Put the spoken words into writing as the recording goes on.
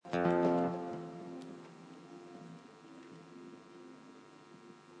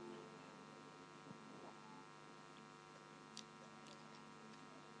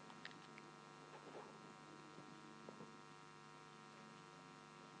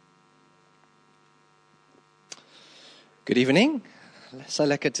Good evening. So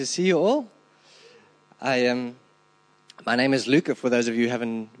lekker to see you all. My name is Luke. For those of you who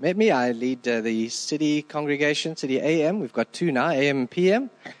haven't met me, I lead the city congregation, City AM. We've got two now, AM and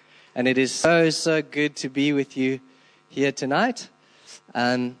PM. And it is so good to be with you here tonight.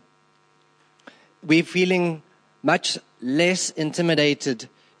 We're feeling much less intimidated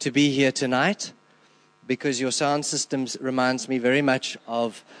to be here tonight because your sound system reminds me very much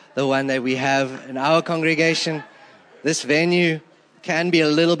of the one that we have in our congregation. This venue can be a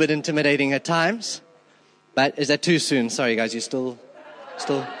little bit intimidating at times. But is that too soon? Sorry, guys, you're still...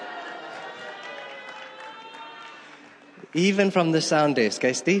 Even from the sound desk,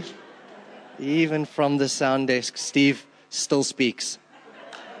 eh, Steve? Even from the sound desk, Steve still speaks.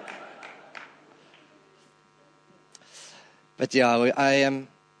 But yeah, I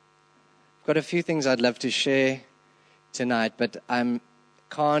got a few things I'd love to share tonight, but I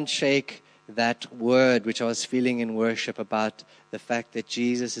can't shake that word which I was feeling in worship about the fact that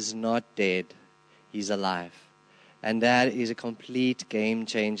Jesus is not dead. He's alive. And that is a complete game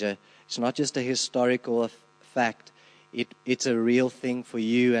changer. It's not just a historical fact. It's a real thing for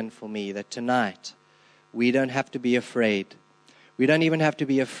you and for me, that tonight we don't have to be afraid. We don't even have to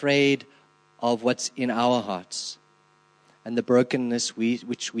be afraid of what's in our hearts and the brokenness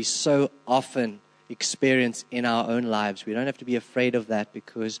which we so often experience in our own lives. We don't have to be afraid of that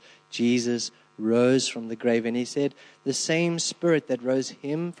because Jesus rose from the grave. And he said, the same Spirit that rose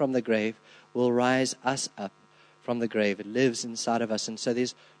him from the grave will rise us up from the grave. It lives inside of us. And so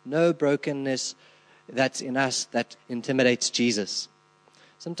there's no brokenness that's in us that intimidates Jesus.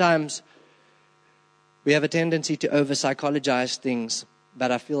 Sometimes we have a tendency to over-psychologize things,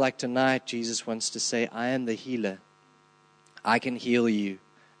 but I feel like tonight Jesus wants to say, I am the healer. I can heal you,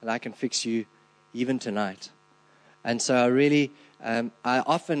 and I can fix you even tonight. And so I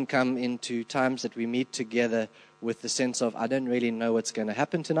often come into times that we meet together with the sense of, I don't really know what's going to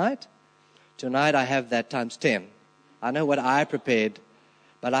happen tonight. Tonight I have that times 10. I know what I prepared,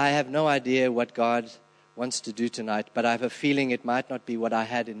 but I have no idea what God wants to do tonight. But I have a feeling it might not be what I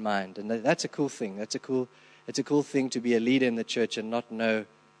had in mind. And that's a cool thing. It's a cool thing to be a leader in the church and not know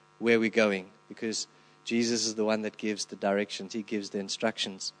where we're going, because Jesus is the one that gives the directions. He gives the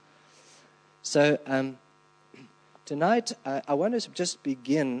instructions. So tonight I want to just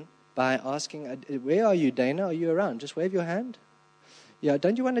begin by asking, where are you, Dana? Are you around? Just wave your hand. Yeah,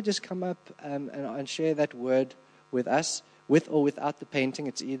 don't you want to just come up and share that word with us, with or without the painting?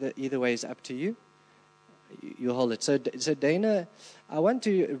 It's either way is up to you. You hold it. So Dana, I want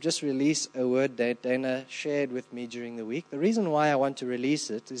to just release a word that Dana shared with me during the week. The reason why I want to release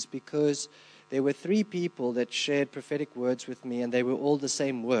it is because there were 3 people that shared prophetic words with me, and they were all the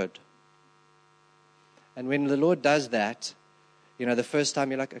same word. And when the Lord does that, you know, the first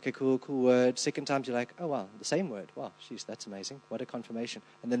time you're like, okay, cool word. Second time you're like, oh, wow, the same word. Wow, jeez, that's amazing. What a confirmation.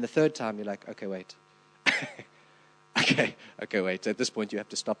 And then the third time you're like, okay, wait. okay, wait. So at this point you have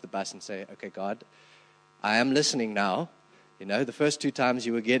to stop the bus and say, okay, God, I am listening now. You know, the first 2 times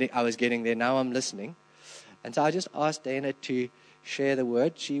I was getting there. Now I'm listening. And so I just asked Dana to share the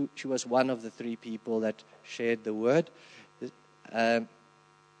word. She was one of the 3 people that shared the word.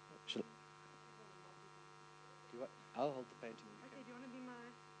 I'll hold the painting. Okay, do you want to be my...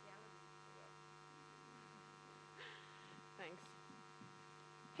 Thanks.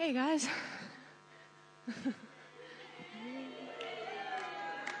 Hey, guys.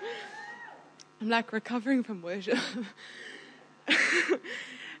 I'm like recovering from worship.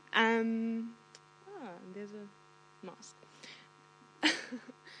 There's a mask.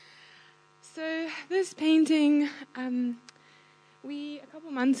 So this painting, a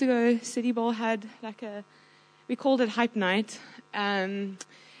couple months ago, City Bowl had we called it Hype Night,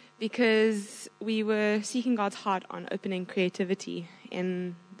 because we were seeking God's heart on opening creativity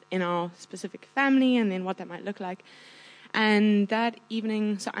in our specific family and then what that might look like. And that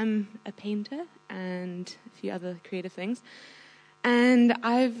evening, so I'm a painter and a few other creative things. And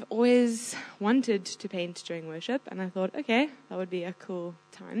I've always wanted to paint during worship, and I thought, okay, that would be a cool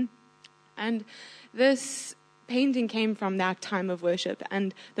time. And this painting came from that time of worship,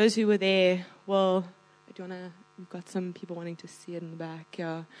 and those who were there will... We've got some people wanting to see it in the back,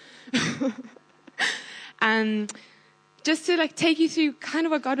 yeah. Just to take you through kind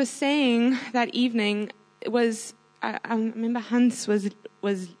of what God was saying that evening, it was... I remember Hans was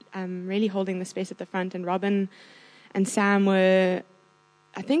really holding the space at the front, and Robin and Sam were,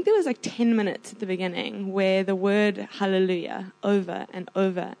 I think there was 10 minutes at the beginning where the word hallelujah over and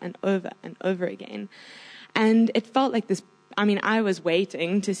over and over and over again. And it felt like this, I was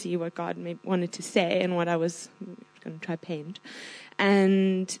waiting to see what God wanted to say and what I was going to try paint.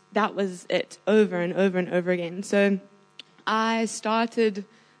 And that was it over and over and over again. So I started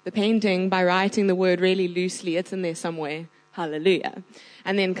the painting by writing the word really loosely. It's in there somewhere, hallelujah.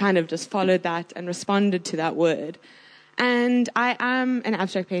 And then kind of just followed that and responded to that word. And I am an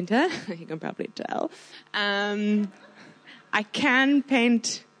abstract painter. You can probably tell. I can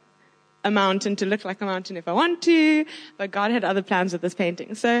paint a mountain to look like a mountain if I want to, but God had other plans with this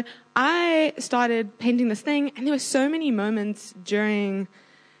painting. So I started painting this thing, and there were so many moments during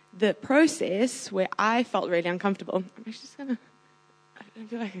the process where I felt really uncomfortable. I'm actually just going to, I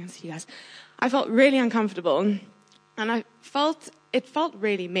feel like I can see you guys. I felt really uncomfortable, and it felt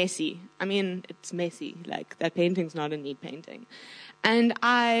really messy. I mean, it's messy. Like, that painting's not a neat painting. And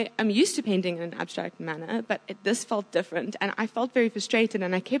I am used to painting in an abstract manner, but this felt different. And I felt very frustrated,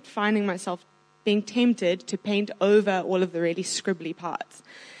 and I kept finding myself being tempted to paint over all of the really scribbly parts.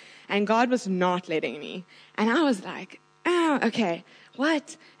 And God was not letting me. And I was like, oh, okay,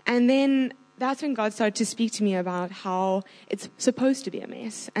 what? And then that's when God started to speak to me about how it's supposed to be a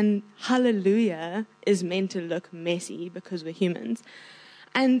mess. And hallelujah is meant to look messy because we're humans.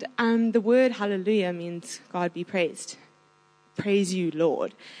 And the word hallelujah means God be praised. Praise you,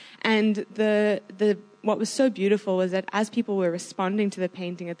 Lord. And what was so beautiful was that as people were responding to the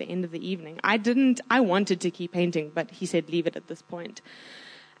painting at the end of the evening, I wanted to keep painting, but he said, leave it at this point.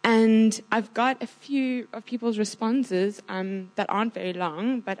 And I've got a few of people's responses that aren't very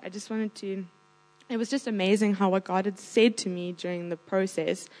long, but I just wanted to, it was just amazing how what God had said to me during the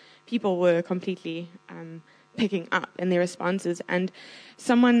process, people were completely picking up in their responses. And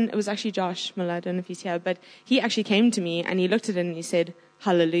it was actually Josh Miller, I don't know if he's here, but he actually came to me and he looked at it and he said,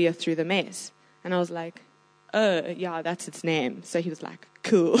 hallelujah through the mess. And I was like, oh, yeah, that's its name. So he was like,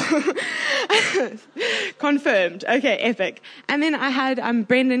 cool. Confirmed. Okay, epic. And then I had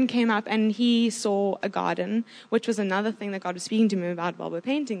Brendan came up and he saw a garden, which was another thing that God was speaking to me about while we're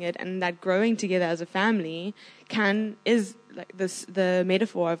painting it, and that growing together as a family is like this. The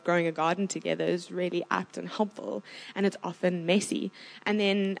metaphor of growing a garden together is really apt and helpful, and it's often messy. And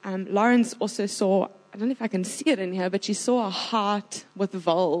then Lawrence also saw, I don't know if I can see it in here, but she saw a heart with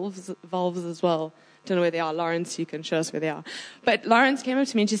valves as well. Don't know where they are. Lawrence, you can show us where they are. But Lawrence came up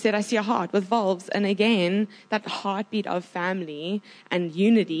to me and she said, I see a heart with valves. And again, that heartbeat of family and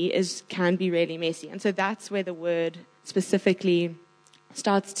unity can be really messy. And so that's where the word specifically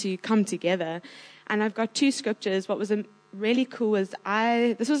starts to come together. And I've got two scriptures. What was really cool was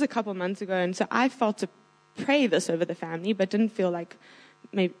this was a couple months ago, and so I felt to pray this over the family, but didn't feel like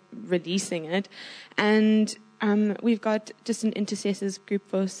maybe releasing it. And we've got just an intercessors group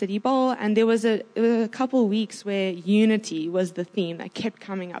for City Bowl, and there was a couple weeks where unity was the theme that kept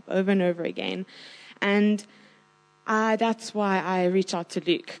coming up over and over again. And that's why I reached out to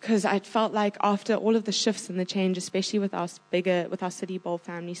Luke, because I felt like after all of the shifts and the change, especially with our City Bowl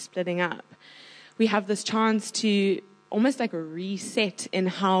family splitting up, we have this chance to almost like a reset in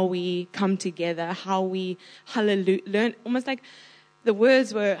how we come together, how we learn, almost like the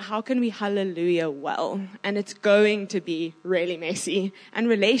words were, how can we hallelujah well? And it's going to be really messy. And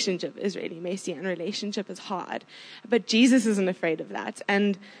relationship is really messy. And relationship is hard. But Jesus isn't afraid of that.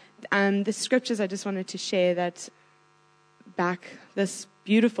 And the scriptures I just wanted to share that back this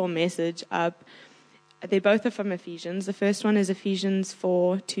beautiful message up, they both are from Ephesians. The first one is Ephesians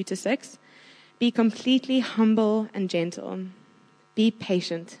 4:2-6. Be completely humble and gentle. Be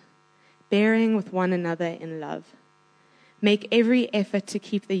patient, bearing with one another in love. Make every effort to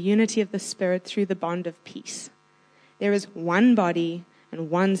keep the unity of the Spirit through the bond of peace. There is one body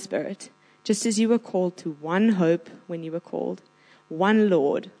and one Spirit, just as you were called to one hope when you were called, one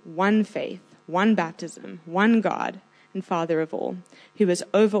Lord, one faith, one baptism, one God and Father of all, who is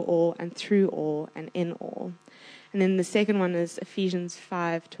over all and through all and in all. And then the second one is Ephesians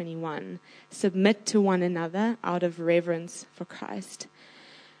 5:21. Submit to one another out of reverence for Christ.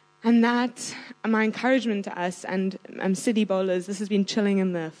 And that, my encouragement to us and City Bowlers, this has been chilling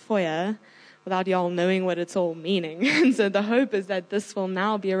in the foyer without y'all knowing what it's all meaning. And so the hope is that this will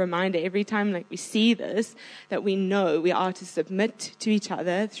now be a reminder every time like we see this, that we know we are to submit to each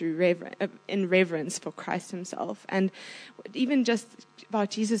other through in reverence for Christ himself. And even just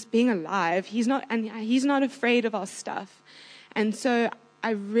about Jesus being alive, he's not afraid of our stuff. And so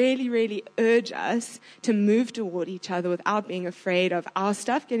I really, really urge us to move toward each other without being afraid of our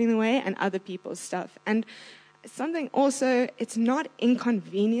stuff getting in the way and other people's stuff. And something also, it's not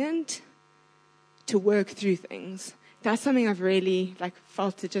inconvenient to work through things. That's something I've really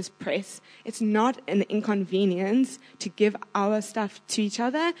felt to just press. It's not an inconvenience to give our stuff to each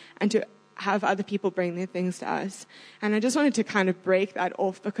other and to have other people bring their things to us. And I just wanted to kind of break that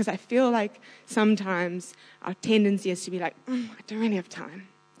off, because I feel like sometimes our tendency is to be like, I don't really have time.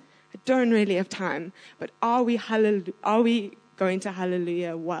 I don't really have time. But are we going to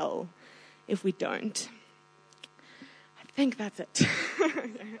hallelujah well if we don't? I think that's it.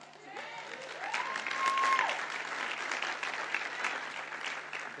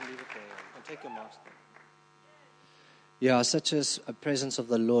 Take your mask. Yeah, such as a presence of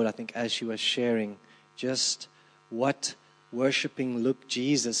the Lord, I think, as she was sharing, just what worshiping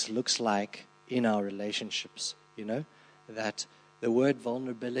Jesus looks like in our relationships, that the word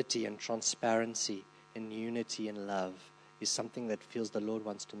vulnerability and transparency and unity and love is something that feels the Lord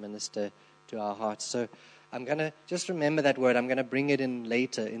wants to minister to our hearts. So I'm going to just remember that word. I'm going to bring it in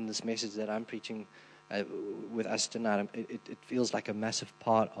later in this message that I'm preaching with us tonight. It feels like a massive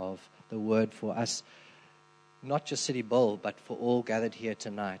part of the word for us, not just City Bowl, but for all gathered here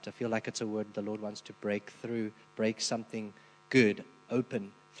tonight. I feel like it's a word the Lord wants to break something good,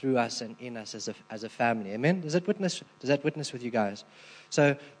 open through us and in us as a family. Amen? Does that witness with you guys?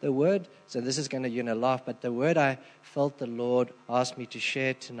 So the word, so this is going to, laugh, but the word I felt the Lord asked me to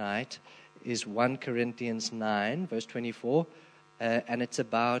share tonight is 1 Corinthians 9, verse 24, and it's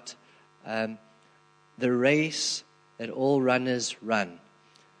about the race that all runners run.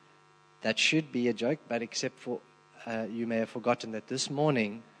 That should be a joke, but except for you may have forgotten that this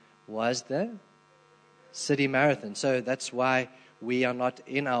morning was the City Marathon. So that's why we are not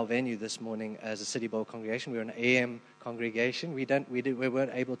in our venue this morning as a City Bowl congregation. We're an AM congregation. We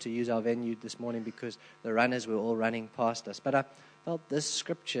weren't able to use our venue this morning because the runners were all running past us. But I felt this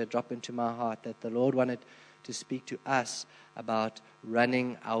scripture drop into my heart that the Lord wanted to speak to us about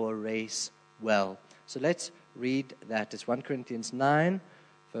running our race well. So let's read that. It's 1 Corinthians 9,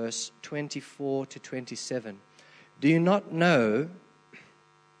 verse 24 to 27. Do you not know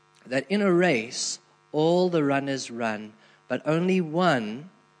that in a race all the runners run, but only one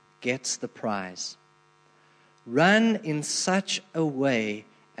gets the prize? Run in such a way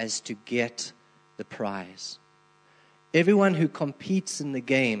as to get the prize. Everyone who competes in the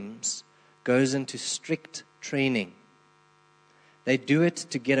games goes into strict training. They do it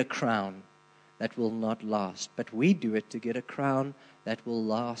to get a crown that will not last, but we do it to get a crown that will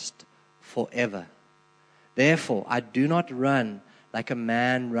last forever. Therefore, I do not run like a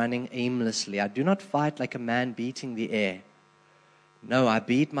man running aimlessly. I do not fight like a man beating the air. No, I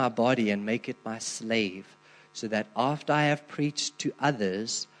beat my body and make it my slave, so that after I have preached to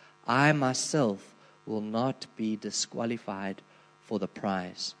others, I myself will not be disqualified for the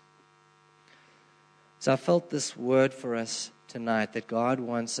prize. So I felt this word for us tonight, that God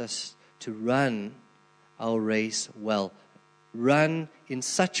wants us to run our race well. Run in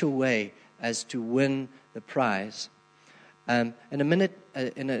such a way as to win the prize. In a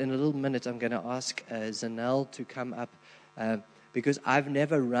little minute, I'm going to ask Zanelle to come up because I've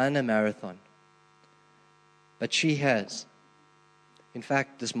never run a marathon, but she has. In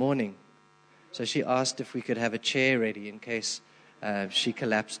fact, this morning. So she asked if we could have a chair ready in case she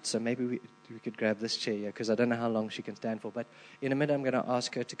collapsed. So maybe we could grab this chair here, because I don't know how long she can stand for. But in a minute, I'm going to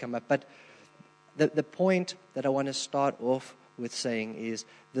ask her to come up. But the point that I want to start off with saying is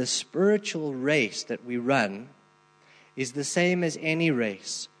the spiritual race that we run is the same as any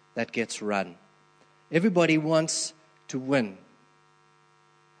race that gets run. Everybody wants to win,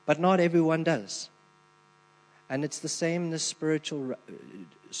 but not everyone does. And it's the same in the spiritual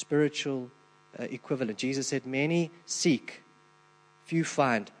equivalent. Jesus said, many seek, few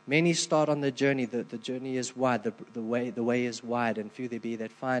find. Many start on the journey. The journey is wide. The way is wide, and few there be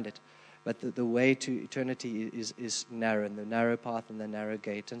that find it. But the way to eternity is narrow, and the narrow path and the narrow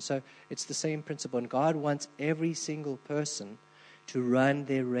gate. And so it's the same principle. And God wants every single person to run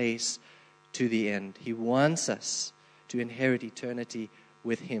their race to the end. He wants us to inherit eternity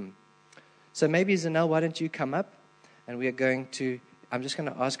with Him. So maybe, Zanelle, why don't you come up? And I'm just going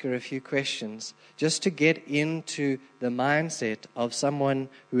to ask her a few questions just to get into the mindset of someone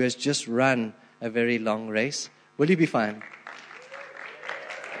who has just run a very long race. Will you be fine?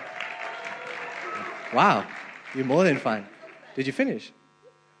 Wow, you're more than fine. Did you finish?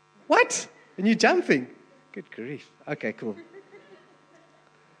 What? And you're jumping? Good grief. Okay, cool.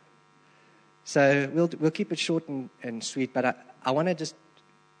 So we'll keep it short and sweet, but I want to just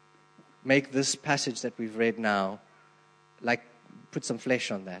make this passage that we've read now, like, put some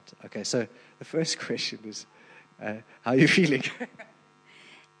flesh on that. Okay, so the first question is, how are you feeling?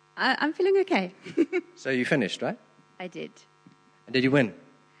 I'm feeling okay. So you finished, right? I did. And did you win?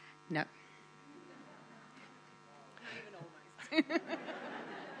 No.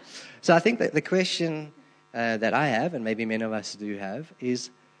 So I think that the question that I have, and maybe many of us do have, is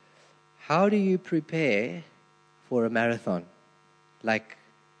how do you prepare for a marathon? Like,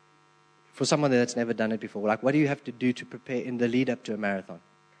 for someone that's never done it before, like, what do you have to do to prepare in the lead up to a marathon?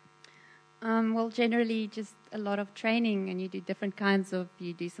 Well, generally just a lot of training, and you do different kinds of,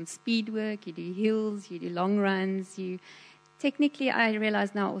 you do some speed work, you do hills, you do long runs. Technically, I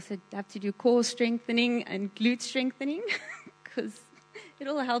realize now also have to do core strengthening and glute strengthening because it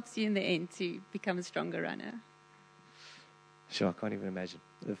all helps you in the end to become a stronger runner. Sure, I can't even imagine.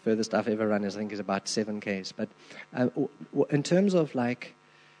 The furthest I've ever run is, I think, is about 7Ks. But in terms of like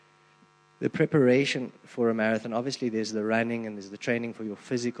the preparation for a marathon, obviously there's the running and there's the training for your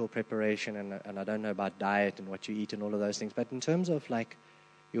physical preparation, and I don't know about diet and what you eat and all of those things. But in terms of like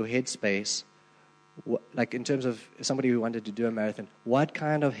your headspace, like in terms of somebody who wanted to do a marathon, what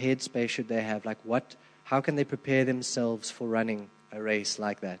kind of headspace should they have? Like how can they prepare themselves for running a race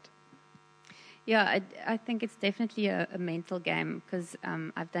like that? Yeah, I think it's definitely a mental game because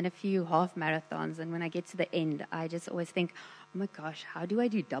I've done a few half marathons, and when I get to the end, I just always think, oh my gosh, how do I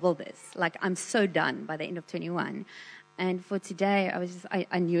do double this? Like, I'm so done by the end of 21. And for today,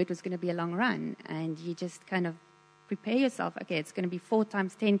 I knew it was going to be a long run, and you just kind of prepare yourself. Okay, it's going to be 4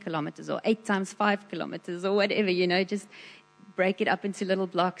 times 10 kilometers or 8 times 5 kilometers or whatever, just break it up into little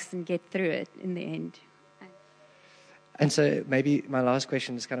blocks and get through it in the end. And so maybe my last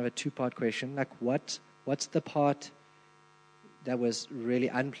question is kind of a 2-part question. Like, what's the part that was really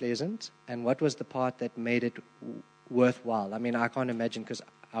unpleasant, and what was the part that made it worthwhile? I mean, I can't imagine, because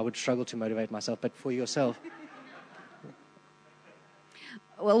I would struggle to motivate myself, but for yourself.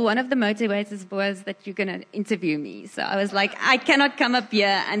 Well, one of the motivators was that you're going to interview me. So I was like, I cannot come up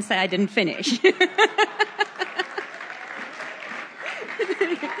here and say I didn't finish.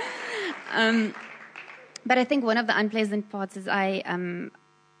 But I think one of the unpleasant parts is I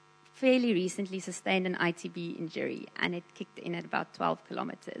fairly recently sustained an ITB injury, and it kicked in at about 12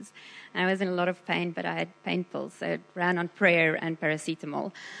 kilometers. And I was in a lot of pain, but I had pain pills, so it ran on prayer and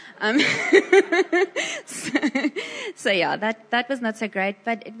paracetamol. So yeah, that was not so great,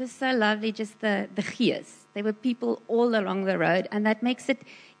 but it was so lovely, just the gees. There were people all along the road, and that makes it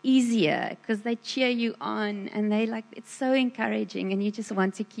easier because they cheer you on, and it's so encouraging, and you just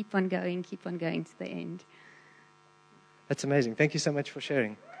want to keep on going to the end. That's amazing. Thank you so much for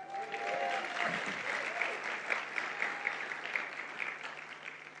sharing.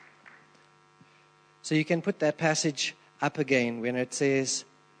 So you can put that passage up again when it says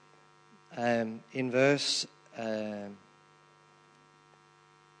in verse, it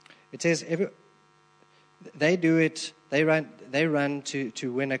says they do it. They run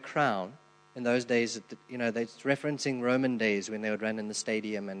to win a crown. In those days, they're referencing Roman days when they would run in the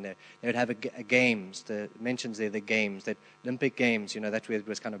stadium, and they would have a games. The mentions there, the games, that Olympic games. That's where it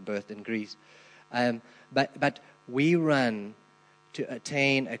was kind of birthed in Greece. But we run to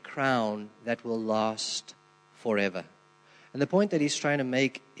attain a crown that will last forever. And the point that he's trying to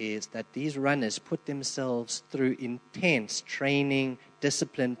make is that these runners put themselves through intense training,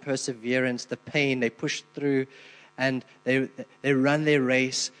 discipline, perseverance, the pain. They push through, and they run their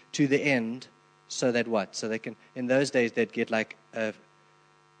race to the end, so that what? So they can. In those days, they'd get like a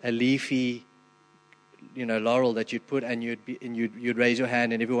leafy, laurel that you'd put, and you'd raise your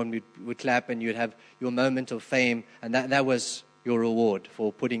hand, and everyone would clap, and you'd have your moment of fame, and that was your reward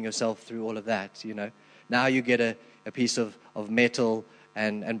for putting yourself through all of that. Now you get a piece of metal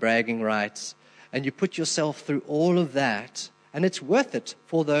and bragging rights, and you put yourself through all of that, and it's worth it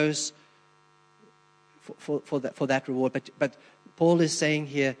for those. For that reward. But Paul is saying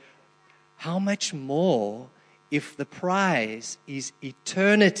here, how much more if the prize is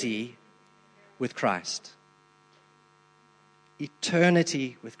eternity with Christ?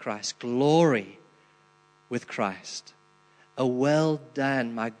 Eternity with Christ. Glory with Christ. A well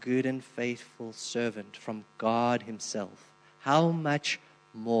done, my good and faithful servant, from God himself. How much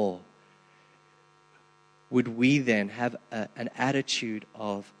more would we then have an attitude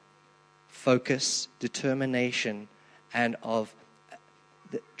of focus, determination, and of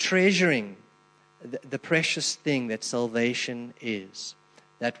treasuring the precious thing that salvation is,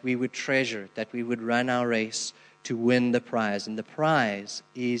 that we would treasure it, that we would run our race to win the prize. And the prize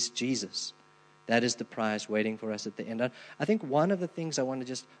is Jesus. That is the prize waiting for us at the end. I think one of the things I want to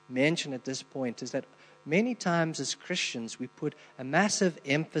just mention at this point is that many times as Christians we put a massive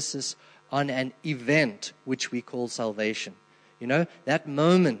emphasis on an event which we call salvation. That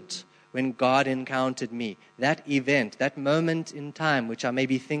moment when God encountered me, that event, that moment in time which I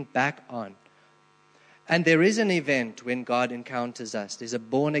maybe think back on. And there is an event when God encounters us. There's a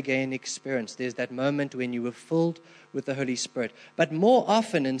born-again experience. There's that moment when you were filled with the Holy Spirit. But more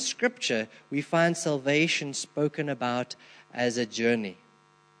often in Scripture, we find salvation spoken about as a journey,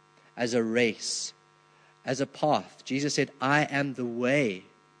 as a race, as a path. Jesus said, I am the way.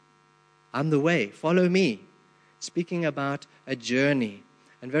 I'm the way. Follow me. Speaking about a journey.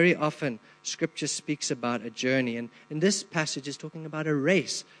 And very often, Scripture speaks about a journey. And in this passage is talking about a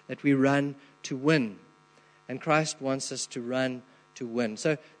race that we run to win. And Christ wants us to run to win.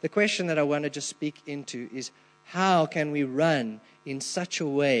 So the question that I want to just speak into is, how can we run in such a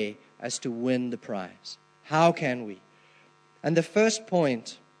way as to win the prize? How can we? And the first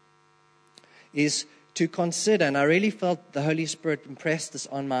point is to consider, and I really felt the Holy Spirit impress this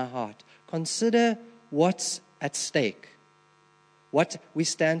on my heart. Consider what's at stake, what we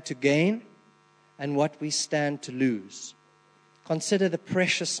stand to gain and what we stand to lose. Consider the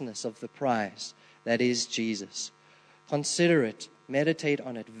preciousness of the prize that is Jesus. Consider it, meditate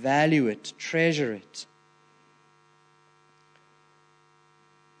on it, value it, treasure it.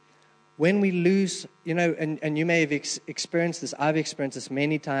 When we lose, and you may have experienced this, I've experienced this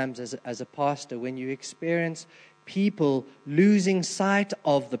many times as a pastor, when you experience people losing sight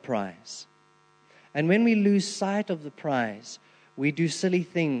of the prize. And when we lose sight of the prize, we do silly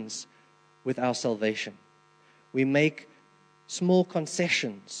things with our salvation. We make small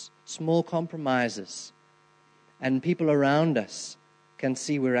concessions, small compromises, and people around us can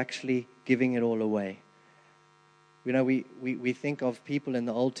see we're actually giving it all away. We think of people in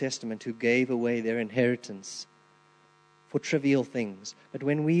the Old Testament who gave away their inheritance for trivial things. But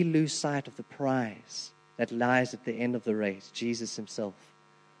when we lose sight of the prize that lies at the end of the race, Jesus himself,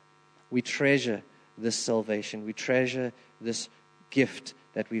 we treasure this salvation. We treasure this gift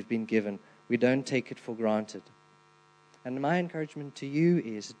that we've been given. We don't take it for granted. And my encouragement to you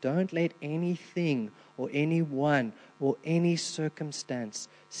is, don't let anything or anyone or any circumstance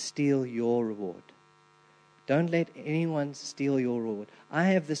steal your reward. Don't let anyone steal your reward. I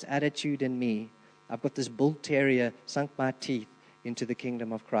have this attitude in me. I've got this bull terrier sunk my teeth into the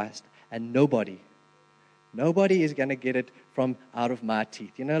kingdom of Christ. And nobody is going to get it from out of my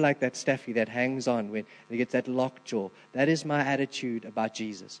teeth. Like that Staffy that hangs on when he gets that lockjaw. That is my attitude about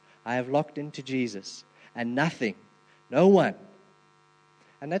Jesus. I have locked into Jesus. And nothing, no one.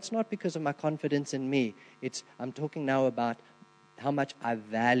 And that's not because of my confidence in me. I'm talking now about how much I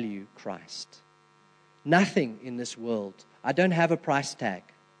value Christ. Nothing in this world. I don't have a price tag.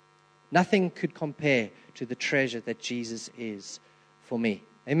 Nothing could compare to the treasure that Jesus is for me.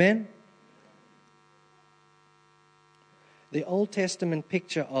 Amen? The Old Testament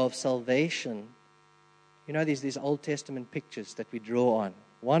picture of salvation, these Old Testament pictures that we draw on.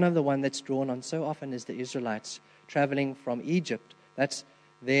 One of the one that's drawn on so often is the Israelites traveling from Egypt. That's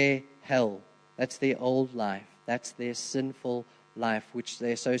their hell. That's their old life. That's their sinful life, which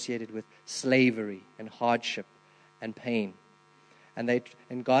they associated with slavery and hardship and pain.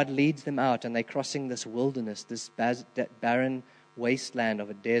 And God leads them out, and they're crossing this wilderness, this barren wasteland of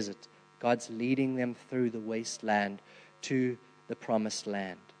a desert. God's leading them through the wasteland to the promised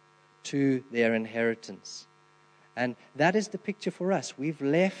land, to their inheritance. And that is the picture for us. We've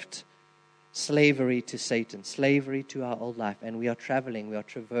left slavery to Satan, slavery to our old life, and we are traveling, we are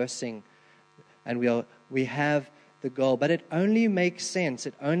traversing, and we have the goal. But it only makes sense,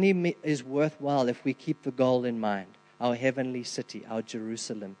 it only is worthwhile if we keep the goal in mind, our heavenly city, our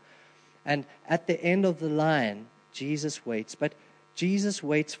Jerusalem. And at the end of the line, Jesus waits. But Jesus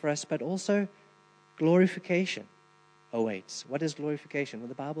waits for us, but also glorification awaits. What is glorification? Well,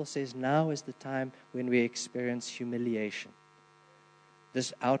 the Bible says now is the time when we experience humiliation.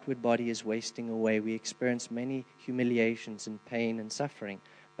 This outward body is wasting away. We experience many humiliations and pain and suffering.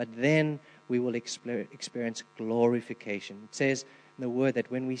 But then we will experience glorification. It says in the Word that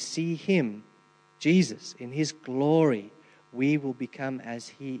when we see Him, Jesus, in His glory, we will become as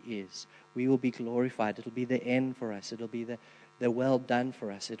He is. We will be glorified. It'll be the end for us. It'll be the well done for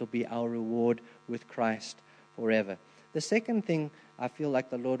us. It'll be our reward with Christ forever. The second thing I feel like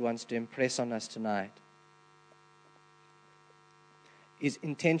the Lord wants to impress on us tonight is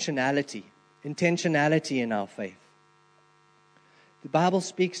intentionality. Intentionality in our faith. The Bible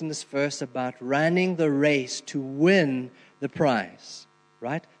speaks in this verse about running the race to win the prize,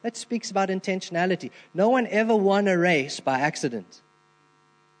 right? That speaks about intentionality. No one ever won a race by accident,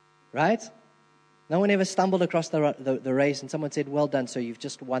 right? No one ever stumbled across the race and someone said, well done, so you've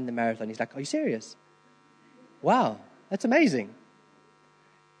just won the marathon. He's like, are you serious? Wow, that's amazing.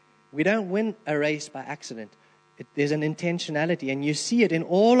 We don't win a race by accident. There's an intentionality, and you see it in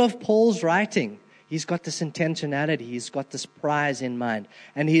all of Paul's writing. He's got this intentionality. He's got this prize in mind.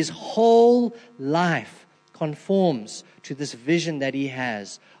 And his whole life conforms to this vision that he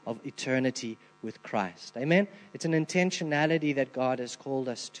has of eternity with Christ. Amen? It's an intentionality that God has called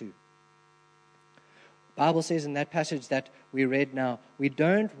us to. The Bible says in that passage that we read now, we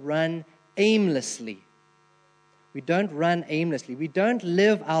don't run aimlessly. We don't run aimlessly. We don't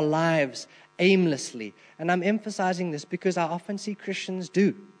live our lives aimlessly. And I'm emphasizing this because I often see Christians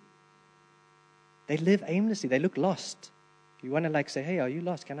do. They live aimlessly. They look lost. You want to say, hey, are you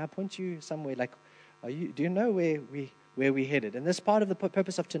lost? Can I point you somewhere? Do you know where we're headed? And this part of the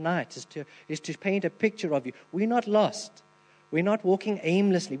purpose of tonight is to paint a picture of you. We're not lost. We're not walking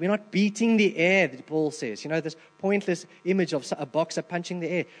aimlessly. We're not beating the air, that Paul says. This pointless image of a boxer punching the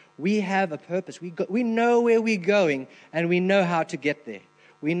air. We have a purpose. We know where we're going, and we know how to get there.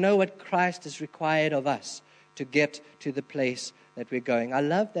 We know what Christ has required of us to get to the place that we're going. I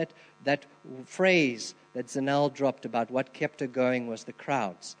love that phrase that Zanel dropped about what kept her going was the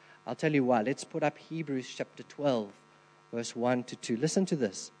crowds. I'll tell you why. Let's put up Hebrews chapter 12, verse 1 to 2. Listen to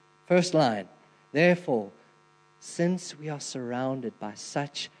this. First line. Therefore, since we are surrounded by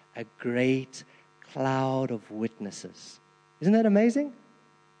such a great cloud of witnesses. Isn't that amazing?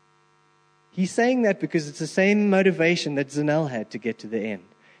 He's saying that because it's the same motivation that Zanel had to get to the end.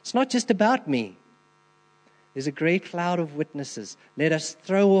 It's not just about me. There's a great cloud of witnesses. Let us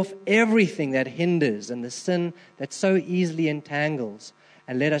throw off everything that hinders and the sin that so easily entangles,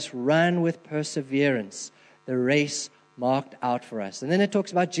 and let us run with perseverance the race marked out for us. And then it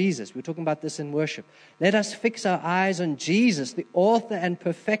talks about Jesus. We're talking about this in worship. Let us fix our eyes on Jesus, the author and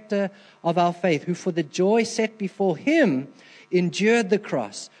perfecter of our faith, who for the joy set before him endured the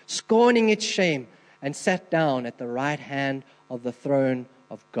cross, scorning its shame, and sat down at the right hand of the throne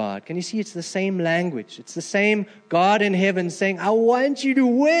of God. Can you see it's the same language? It's the same God in heaven saying, I want you to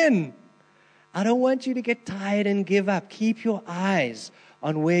win. I don't want you to get tired and give up. Keep your eyes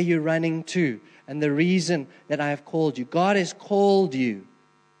on where you're running to and the reason that I have called you. God has called you.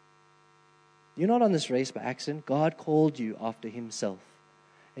 You're not on this race by accident. God called you after himself.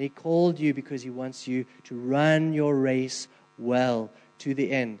 And he called you because he wants you to run your race well to the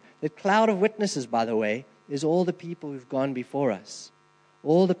end. The cloud of witnesses, by the way, is all the people who've gone before us.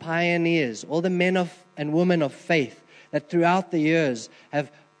 All the pioneers, all the men and women of faith that throughout the years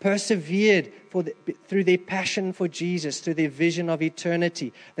have persevered through their passion for Jesus, through their vision of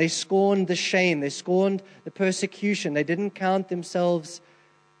eternity. They scorned the shame. They scorned the persecution. They didn't count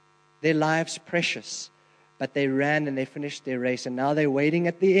their lives precious. But they ran and they finished their race. And now they're waiting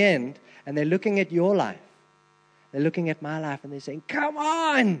at the end and they're looking at your life. They're looking at my life and they're saying, come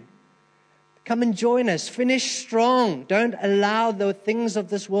on! Come and join us. Finish strong. Don't allow the things of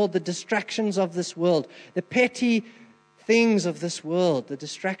this world, the distractions of this world, the petty things of this world, the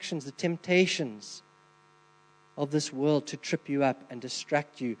distractions, the temptations of this world to trip you up and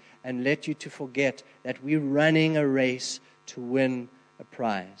distract you and let you to forget that we're running a race to win a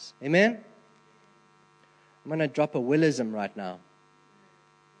prize. Amen? I'm going to drop a Willism right now.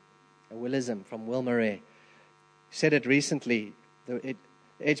 A Willism from Will Murray. He said it recently. The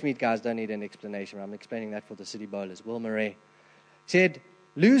Edgemead guys don't need an explanation. I'm explaining that for the City Bowlers. Will Murray said,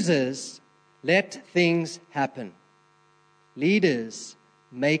 losers let things happen. Leaders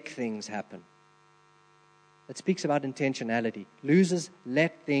make things happen. It speaks about intentionality. Losers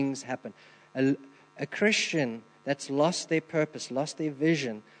let things happen. A Christian that's lost their purpose, lost their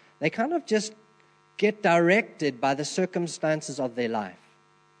vision, they kind of just get directed by the circumstances of their life.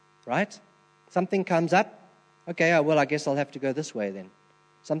 Right? Something comes up. Okay, well, I guess I'll have to go this way then.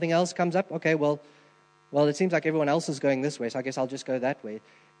 Something else comes up. Okay, well, it seems like everyone else is going this way, so I guess I'll just go that way.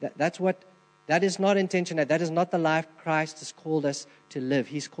 That is not intentional. That is not the life Christ has called us to live.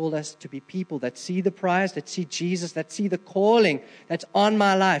 He's called us to be people that see the prize, that see Jesus, that see the calling that's on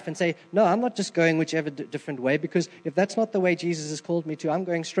my life and say, no, I'm not just going whichever different way, because if that's not the way Jesus has called me to, I'm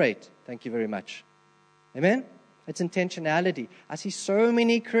going straight. Thank you very much. Amen? It's intentionality. I see so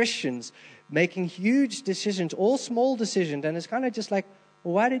many Christians making huge decisions, all small decisions, and it's kind of just like,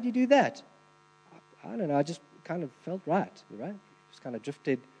 well, why did you do that? I don't know. I just kind of felt right? Just kind of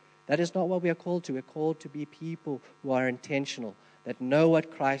drifted. That is not what we are called to. We're called to be people who are intentional, that know what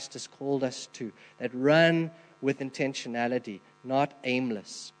Christ has called us to, that run with intentionality, not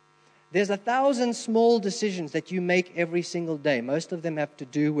aimless. There's 1,000 small decisions that you make every single day. Most of them have to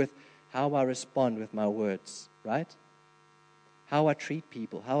do with how I respond with my words, right? How I treat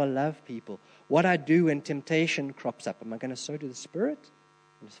people, how I love people, what I do when temptation crops up. Am I going to sow to the Spirit?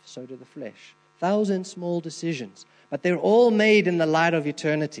 Or sow to the flesh? 1,000 small decisions, but they're all made in the light of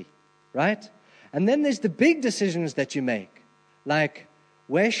eternity, right? And then there's the big decisions that you make, like,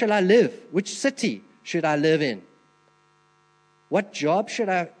 where shall I live? Which city should I live in? What job should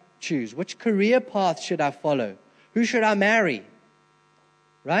I choose? Which career path should I follow? Who should I marry?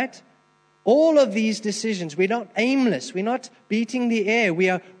 Right? All of these decisions, we're not aimless. We're not beating the air.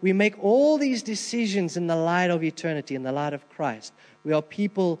 We make all these decisions in the light of eternity, in the light of Christ. We are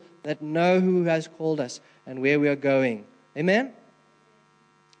people that know who has called us and where we are going. Amen?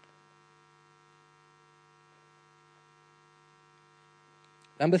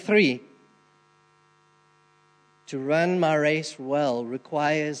 Number 3, to run my race well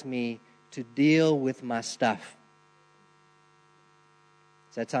requires me to deal with my stuff.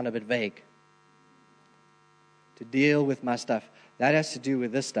 Does that sound a bit vague? To deal with my stuff. That has to do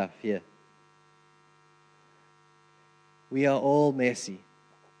with this stuff here. We are all messy.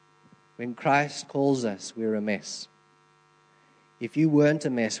 When Christ calls us, we're a mess. If you weren't a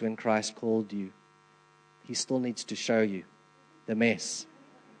mess when Christ called you, He still needs to show you the mess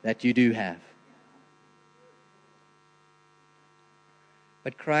that you do have.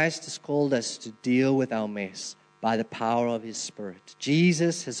 But Christ has called us to deal with our mess by the power of His Spirit.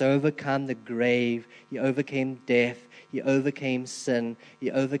 Jesus has overcome the grave. He overcame death. He overcame sin.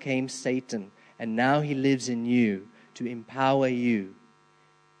 He overcame Satan. And now He lives in you to empower you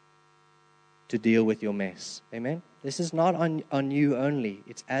to deal with your mess. Amen? This is not on you only.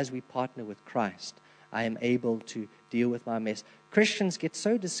 It's as we partner with Christ, I am able to deal with my mess. Christians get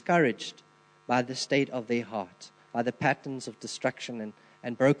so discouraged by the state of their heart, by the patterns of destruction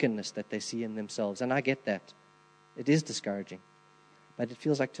and brokenness that they see in themselves. And I get that. It is discouraging. But it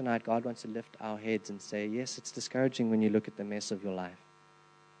feels like tonight God wants to lift our heads and say, yes, it's discouraging when you look at the mess of your life.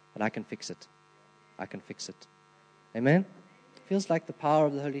 But I can fix it. I can fix it. Amen? It feels like the power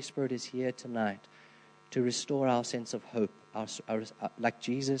of the Holy Spirit is here tonight to restore our sense of hope. Like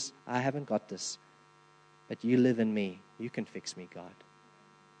Jesus, I haven't got this. But you live in me. You can fix me, God.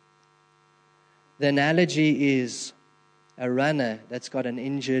 The analogy is a runner that's got an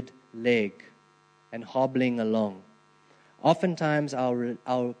injured leg and hobbling along. Oftentimes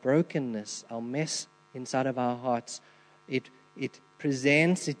our brokenness, our mess inside of our hearts, it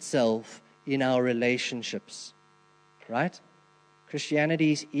presents itself in our relationships. Right?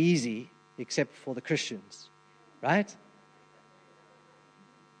 Christianity is easy except for the Christians. Right?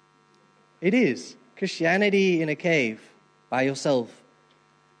 It is. Christianity in a cave by yourself.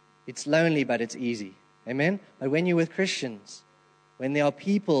 It's lonely, but it's easy. Amen? But when you're with Christians, when there are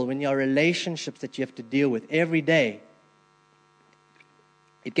people, when there are relationships that you have to deal with every day,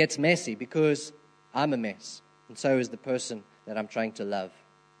 it gets messy because I'm a mess. And so is the person that I'm trying to love.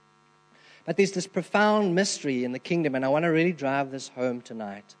 But there's this profound mystery in the kingdom, and I want to really drive this home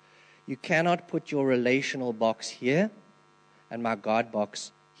tonight. You cannot put your relational box here and my God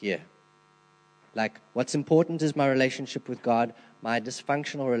box here. Like, what's important is my relationship with God. My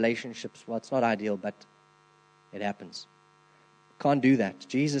dysfunctional relationships, well, it's not ideal, but it happens. Can't do that.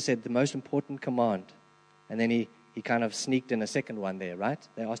 Jesus said the most important command, and then he kind of sneaked in a second one there, right?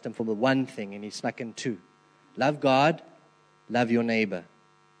 They asked him for the one thing, and he snuck in 2. Love God, love your neighbor.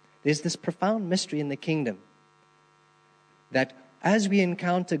 There's this profound mystery in the kingdom that as we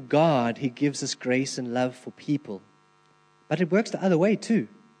encounter God, He gives us grace and love for people. But it works the other way too.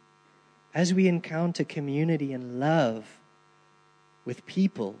 As we encounter community and love with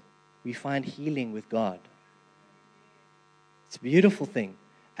people, we find healing with God. It's a beautiful thing.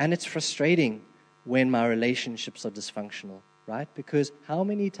 And it's frustrating when my relationships are dysfunctional, right? Because how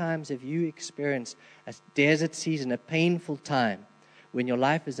many times have you experienced a desert season, a painful time, when your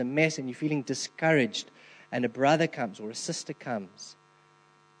life is a mess and you're feeling discouraged, and a brother comes or a sister comes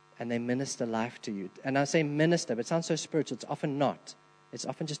and they minister life to you? And I say minister, but it sounds so spiritual. It's often not. It's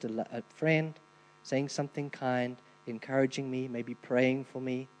often just a friend saying something kind, encouraging me, maybe praying for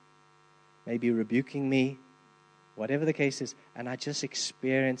me, maybe rebuking me, whatever the case is. And I just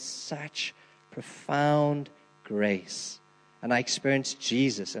experience such profound grace. And I experience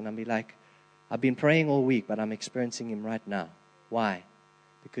Jesus, and I'll be like, I've been praying all week, but I'm experiencing Him right now. Why?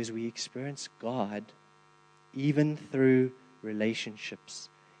 Because we experience God even through relationships.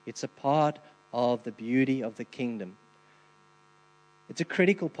 It's a part of the beauty of the kingdom. It's a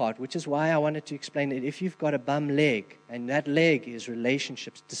critical part, which is why I wanted to explain that if you've got a bum leg, and that leg is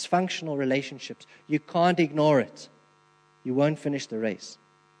relationships, dysfunctional relationships, you can't ignore it. You won't finish the race.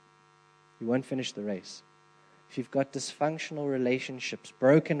 You won't finish the race. If you've got dysfunctional relationships,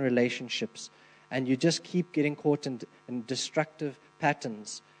 broken relationships, and you just keep getting caught in destructive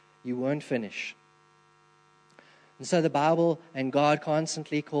patterns, you won't finish. And so the Bible and God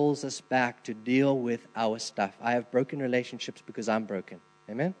constantly calls us back to deal with our stuff. I have broken relationships because I'm broken.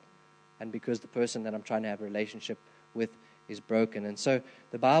 Amen? And because the person that I'm trying to have a relationship with is broken. And so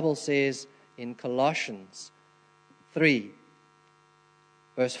the Bible says in Colossians 3,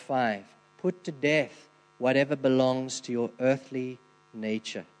 verse 5, put to death whatever belongs to your earthly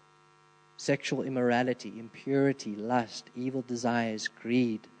nature. Sexual immorality, impurity, lust, evil desires,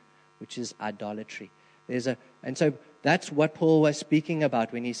 greed, which is idolatry. And so that's what Paul was speaking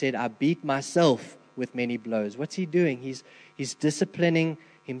about when he said, I beat myself with many blows. What's he doing? He's disciplining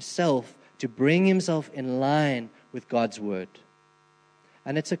himself to bring himself in line with God's word.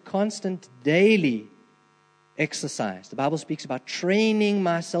 And it's a constant daily exercise. The Bible speaks about training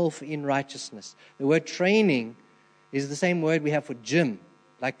myself in righteousness. The word training is the same word we have for gym.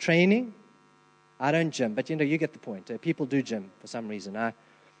 Like training, I don't gym, but you get the point. People do gym for some reason. I'm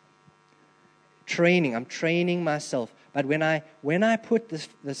training myself. But when I put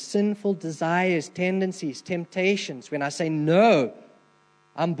the sinful desires, tendencies, temptations, when I say no,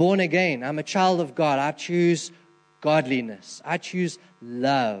 I'm born again, I'm a child of God, I choose godliness, I choose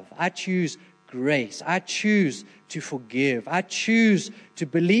love, I choose grace, I choose to forgive, I choose to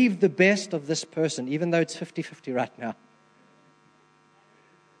believe the best of this person, even though it's 50-50 right now.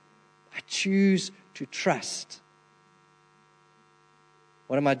 I choose to trust.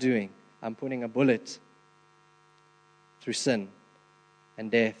 What am I doing? I'm putting a bullet through sin and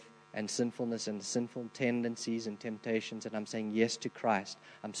death and sinfulness and sinful tendencies and temptations, and I'm saying yes to Christ.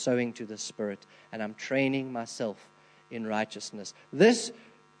 I'm sowing to the Spirit, and I'm training myself in righteousness. This,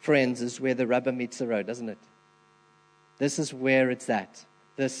 friends, is where the rubber meets the road, doesn't it? This is where it's at.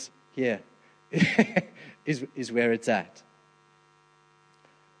 This here is where it's at.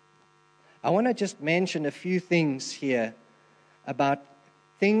 I want to just mention a few things here about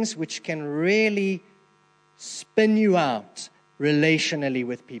things which can really spin you out relationally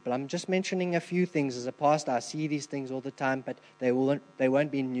with people. I'm just mentioning a few things. As a pastor, I see these things all the time, but they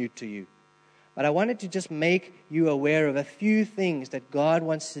won't be new to you. But I wanted to just make you aware of a few things that God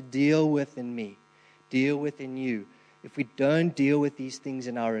wants to deal with in me, deal with in you. If we don't deal with these things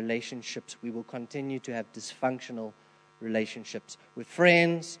in our relationships, we will continue to have dysfunctional relationships with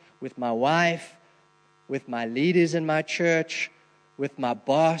friends, with my wife, with my leaders in my church, with my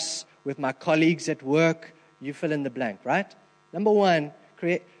boss, with my colleagues at work. You fill in the blank, right? Number one,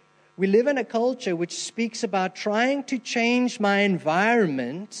 we live in a culture which speaks about trying to change my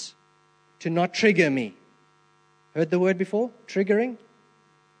environment to not trigger me. Heard the word before? Triggering?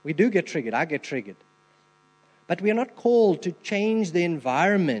 We do get triggered. I get triggered. But we are not called to change the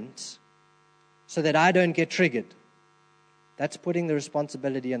environment so that I don't get triggered. That's putting the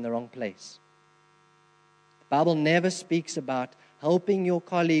responsibility in the wrong place. The Bible never speaks about helping your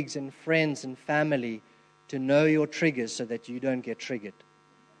colleagues and friends and family to know your triggers so that you don't get triggered.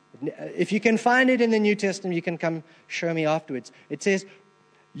 If you can find it in the New Testament, you can come show me afterwards. It says,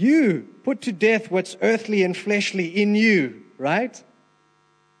 you put to death what's earthly and fleshly in you, right?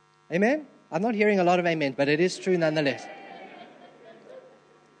 Amen? I'm not hearing a lot of amen, but it is true nonetheless.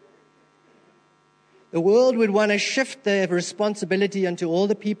 The world would want to shift the responsibility onto all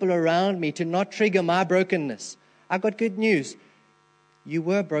the people around me to not trigger my brokenness. I've got good news. You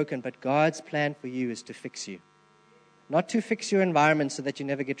were broken, but God's plan for you is to fix you. Not to fix your environment so that you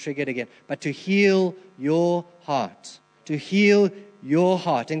never get triggered again, but to heal your heart. To heal your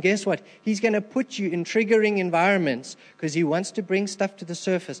heart. And guess what? He's going to put you in triggering environments because he wants to bring stuff to the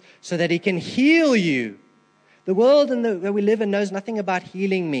surface so that he can heal you. The world that we live in knows nothing about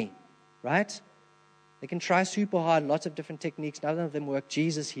healing me, right? They can try super hard, lots of different techniques. None of them work.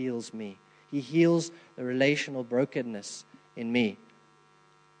 Jesus heals me. He heals the relational brokenness in me.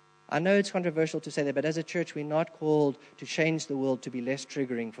 I know it's controversial to say that, but as a church, we're not called to change the world to be less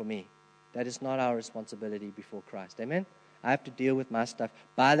triggering for me. That is not our responsibility before Christ. Amen? I have to deal with my stuff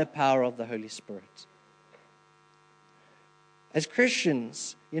by the power of the Holy Spirit. As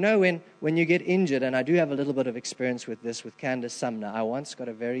Christians, when you get injured, and I do have a little bit of experience with this with Candace Sumner. I once got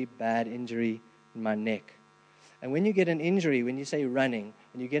a very bad injury in my neck. And when you get an injury, when you say running,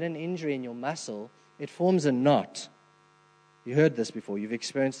 and you get an injury in your muscle, it forms a knot. You heard this before. You've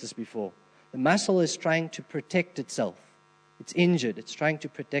experienced this before. The muscle is trying to protect itself. It's injured. It's trying to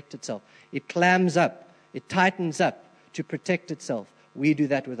protect itself. It clams up. It tightens up to protect itself. We do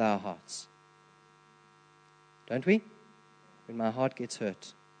that with our hearts. Don't we? When my heart gets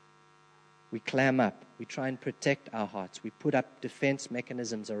hurt, we clam up. We try and protect our hearts. We put up defense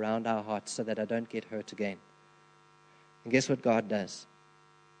mechanisms around our hearts so that I don't get hurt again. And guess what God does?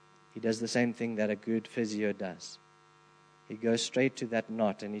 He does the same thing that a good physio does. He goes straight to that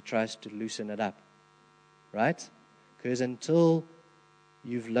knot and he tries to loosen it up. Right? Because until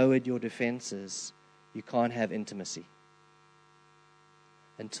you've lowered your defenses, you can't have intimacy.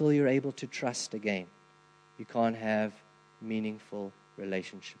 Until you're able to trust again, you can't have meaningful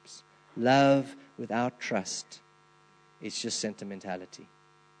relationships. Love without trust is just sentimentality.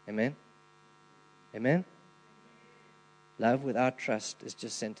 Amen? Amen? Love without trust is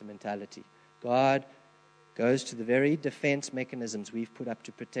just sentimentality. God goes to the very defense mechanisms we've put up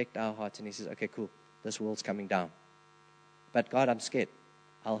to protect our hearts, and he says, okay, cool, this world's coming down. But God, I'm scared.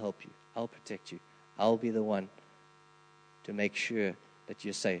 I'll help you. I'll protect you. I'll be the one to make sure that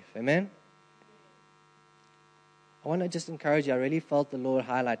you're safe. Amen? I want to just encourage you. I really felt the Lord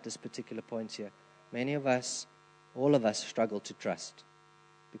highlight this particular point here. Many of us, all of us, struggle to trust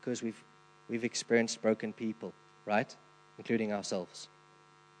because we've experienced broken people, right? Including ourselves.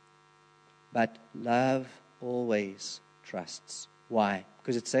 But love always trusts. Why?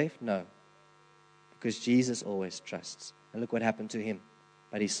 Because it's safe? No. Because Jesus always trusts. And look what happened to him.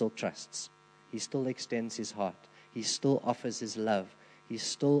 But he still trusts. He still extends his heart. He still offers his love. He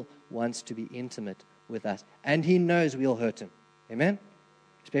still wants to be intimate with us. And he knows we'll hurt him. Amen?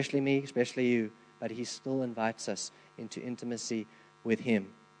 Especially me, especially you. But he still invites us into intimacy with him.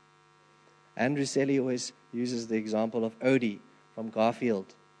 Andrew Selly always uses the example of Odie from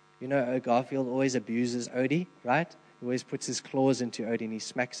Garfield. You know, Garfield always abuses Odie, right? He always puts his claws into Odie and he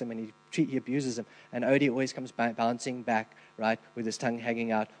smacks him and he abuses him. And Odie always comes bouncing back, right, with his tongue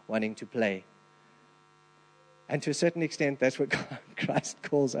hanging out, wanting to play. And to a certain extent, that's what Christ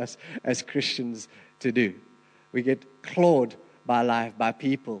calls us as Christians to do. We get clawed by life, by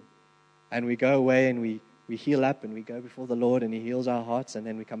people, and we go away and we heal up and we go before the Lord and he heals our hearts and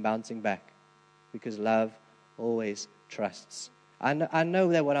then we come bouncing back because love always trusts. I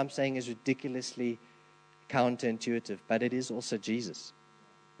know that what I'm saying is ridiculously counterintuitive, but it is also Jesus.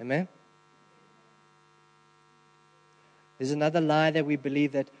 Amen? There's another lie that we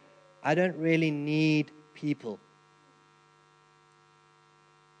believe that I don't really need people.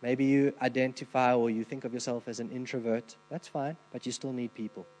 Maybe you identify or you think of yourself as an introvert. That's fine, but you still need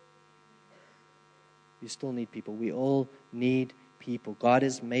people. You still need people. We all need people. God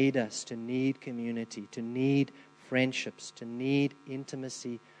has made us to need community, to need friendships, to need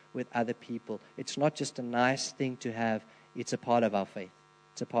intimacy with other people. It's not just a nice thing to have. It's a part of our faith.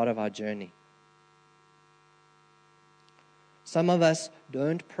 It's a part of our journey. Some of us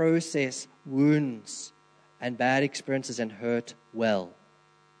don't process wounds and bad experiences and hurt well.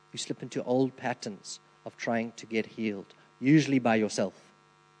 You slip into old patterns of trying to get healed, usually by yourself.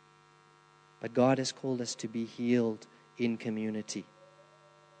 But God has called us to be healed in community.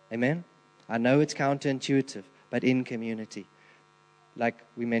 Amen? I know it's counterintuitive, but in community. Like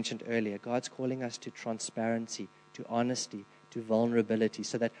we mentioned earlier, God's calling us to transparency, to honesty, to vulnerability,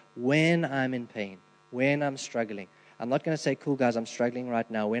 so that when I'm in pain, when I'm struggling, I'm not going to say, cool guys, I'm struggling right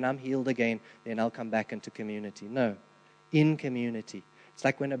now. When I'm healed again, then I'll come back into community. No, in community. It's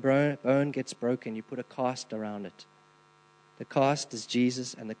like when a bone gets broken, you put a cast around it. The cast is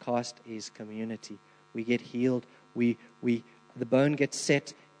Jesus and the cast is community. We get healed. The bone gets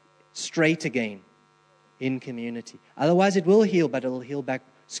set straight again in community. Otherwise it will heal, but it will heal back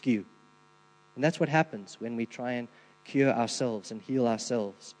skew. And that's what happens when we try and cure ourselves and heal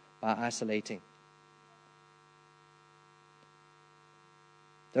ourselves by isolating.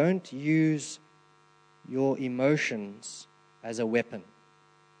 Don't use your emotions as a weapon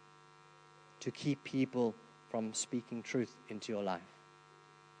to keep people from speaking truth into your life.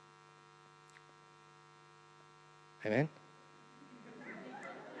 Amen?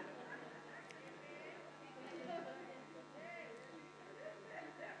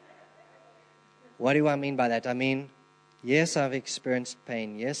 What do I mean by that? I mean, yes, I've experienced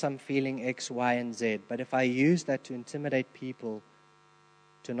pain. Yes, I'm feeling X, Y, and Z. But if I use that to intimidate people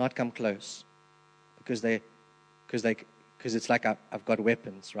to not come close, because it's like I've got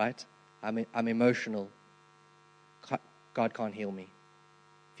weapons, right? I'm emotional. God can't heal me.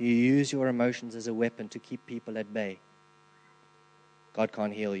 If you use your emotions as a weapon to keep people at bay, God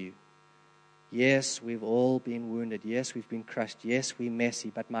can't heal you. Yes, we've all been wounded. Yes, we've been crushed. Yes, we're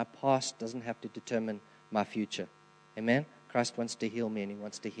messy. But my past doesn't have to determine my future. Amen? Christ wants to heal me, and He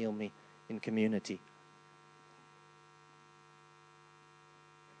wants to heal me in community.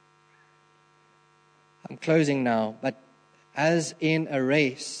 I'm closing now, but as in a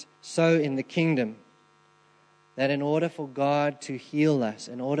race, so in the kingdom, that in order for God to heal us,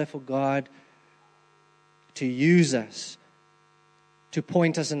 in order for God to use us, to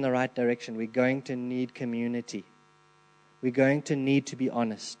point us in the right direction, we're going to need community. We're going to need to be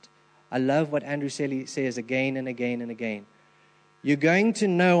honest. I love what Andrew Selly says again and again and again. You're going to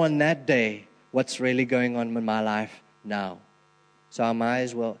know on that day what's really going on in my life now. So I may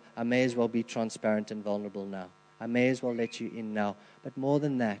as well be transparent and vulnerable now. I may as well let you in now. But more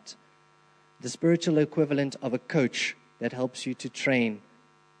than that, the spiritual equivalent of a coach that helps you to train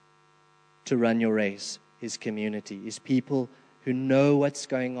to run your race is community, is people who know what's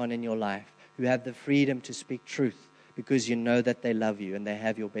going on in your life, who have the freedom to speak truth because you know that they love you and they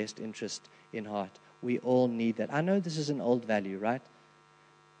have your best interest in heart. We all need that. I know this is an old value, right?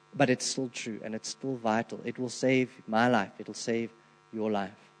 But it's still true and it's still vital. It will save my life. It will save your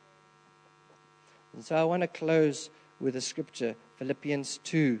life. And so I want to close with a scripture, Philippians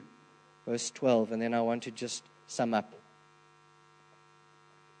 2, verse 12, and then I want to just sum up.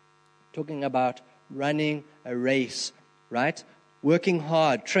 Talking about running a race, right? Working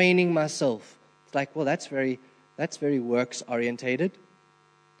hard, training myself. It's like, well, that's very works orientated.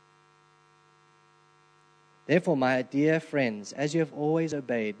 Therefore, my dear friends, as you have always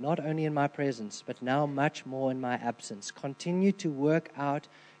obeyed, not only in my presence, but now much more in my absence, continue to work out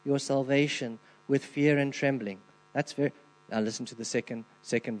your salvation with fear and trembling. Now listen to the second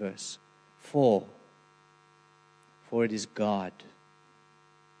verse. For it is God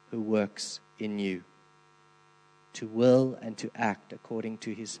who works in you to will and to act according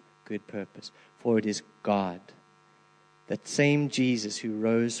to his good purpose. For it is God, that same Jesus who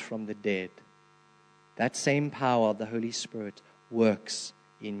rose from the dead, that same power of the Holy Spirit works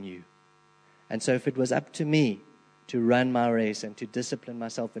in you. And so if it was up to me to run my race and to discipline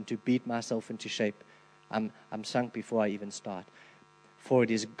myself and to beat myself into shape, I'm sunk before I even start. For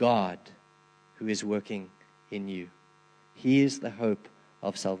it is God who is working in you. He is the hope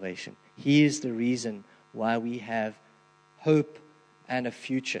of salvation. He is the reason why we have hope and a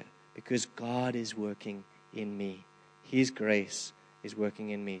future, because God is working in me. His grace is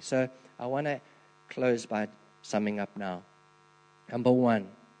working in me. So I want to close by summing up now. Number one,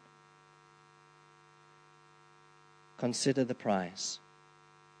 consider the prize,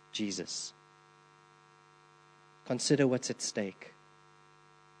 Jesus. Consider what's at stake.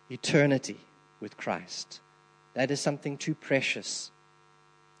 Eternity with Christ. That is something too precious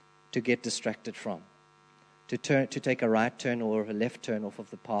to get distracted from. To take a right turn or a left turn off of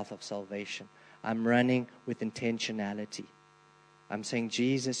the path of salvation. I'm running with intentionality. I'm saying,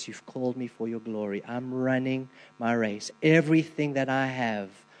 Jesus, you've called me for your glory. I'm running my race. Everything that I have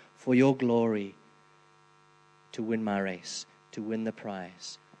for your glory, to win my race, to win the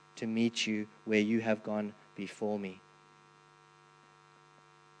prize, to meet you where you have gone before me.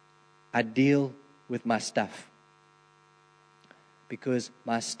 I deal with my stuff. Because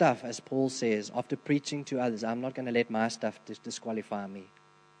my stuff, as Paul says, after preaching to others, I'm not going to let my stuff disqualify me.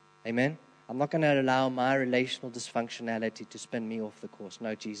 Amen? I'm not going to allow my relational dysfunctionality to spin me off the course.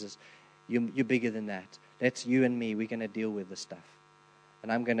 No, Jesus, you're bigger than that. That's you and me. We're going to deal with the stuff.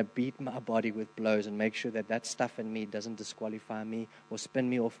 And I'm going to beat my body with blows and make sure that stuff in me doesn't disqualify me or spin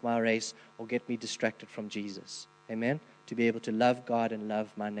me off my race or get me distracted from Jesus. Amen? To be able to love God and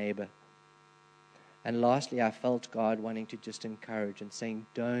love my neighbor. And lastly, I felt God wanting to just encourage and saying,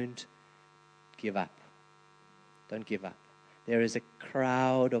 don't give up. Don't give up. There is a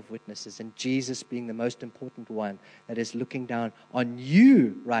crowd of witnesses, and Jesus being the most important one that is looking down on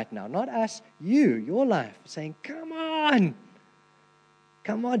you right now. Not us, you, your life. Saying, come on.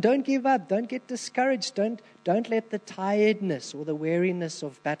 Come on, don't give up. Don't get discouraged. Don't let the tiredness or the weariness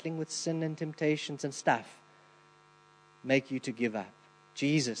of battling with sin and temptations and stuff make you to give up.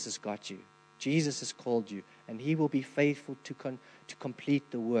 Jesus has got you. Jesus has called you, and he will be faithful to complete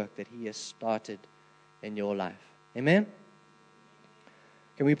the work that he has started in your life. Amen?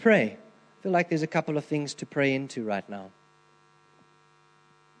 Can we pray? I feel like there's a couple of things to pray into right now.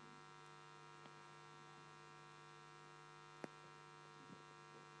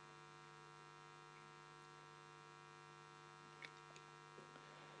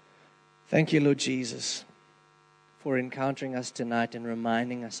 Thank you, Lord Jesus, for encountering us tonight and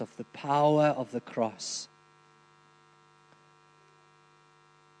reminding us of the power of the cross.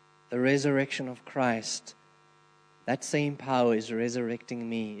 The resurrection of Christ, that same power is resurrecting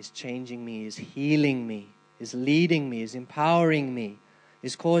me, is changing me, is healing me, is leading me, is empowering me,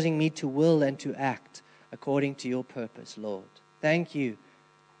 is causing me to will and to act according to your purpose, Lord. Thank you,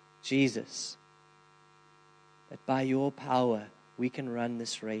 Jesus, that by your power we can run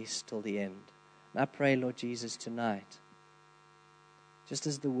this race till the end. And I pray, Lord Jesus, tonight, just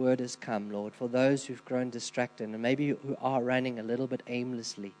as the word has come, Lord, for those who've grown distracted and maybe who are running a little bit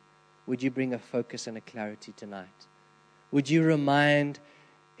aimlessly, would you bring a focus and a clarity tonight? Would you remind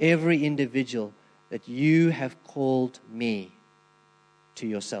every individual that you have called me to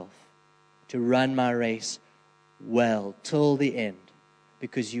yourself, to run my race well till the end,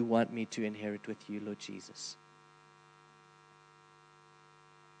 because you want me to inherit with you, Lord Jesus.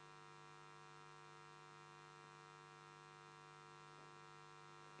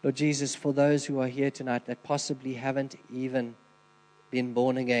 Lord Jesus, for those who are here tonight that possibly haven't even been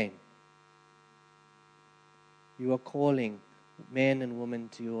born again, you are calling men and women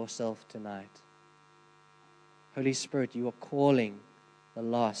to yourself tonight. Holy Spirit, you are calling the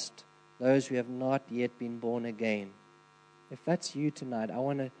lost, those who have not yet been born again. If that's you tonight, I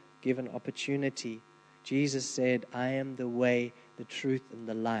want to give an opportunity. Jesus said, I am the way, the truth, and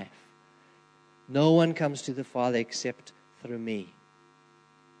the life. No one comes to the Father except through me,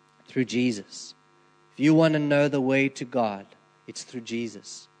 through Jesus. If you want to know the way to God, it's through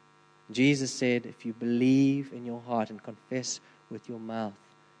Jesus. Jesus said, if you believe in your heart and confess with your mouth,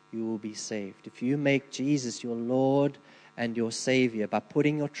 you will be saved. If you make Jesus your Lord and your Savior by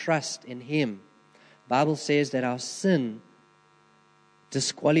putting your trust in Him, the Bible says that our sin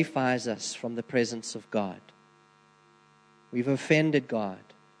disqualifies us from the presence of God. We've offended God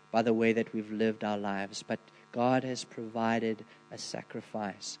by the way that we've lived our lives, but God has provided a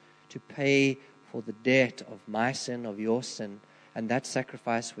sacrifice to pay for the debt of my sin, of your sin, and that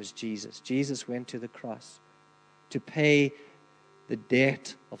sacrifice was Jesus. Jesus went to the cross to pay the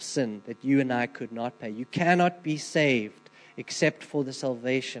debt of sin that you and I could not pay. You cannot be saved except for the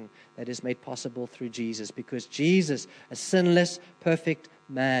salvation that is made possible through Jesus, because Jesus, a sinless, perfect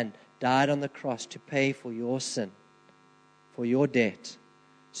man, died on the cross to pay for your sin, for your debt,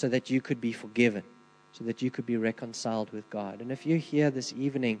 so that you could be forgiven, so that you could be reconciled with God. And if you're here this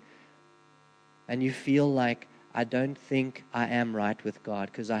evening and you feel like, I don't think I am right with God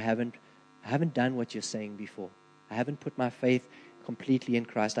because I haven't done what you're saying before. I haven't put my faith completely in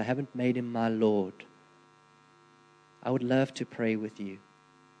Christ. I haven't made Him my Lord. I would love to pray with you.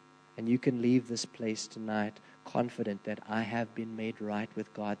 And you can leave this place tonight confident that I have been made right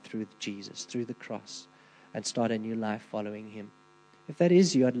with God through Jesus, through the cross, and start a new life following Him. If that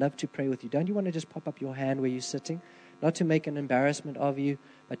is you, I'd love to pray with you. Don't you want to just pop up your hand where you're sitting? Not to make an embarrassment of you,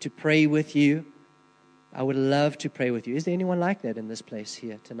 but to pray with you. I would love to pray with you. Is there anyone like that in this place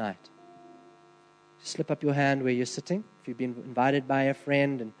here tonight? Just slip up your hand where you're sitting. If you've been invited by a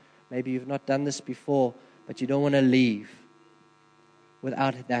friend and maybe you've not done this before, but you don't want to leave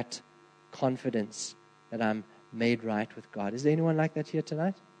without that confidence that I'm made right with God. Is there anyone like that here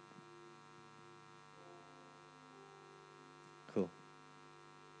tonight? Cool.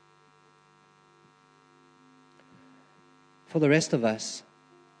 For the rest of us,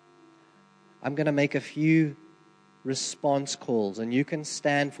 I'm going to make a few response calls, and you can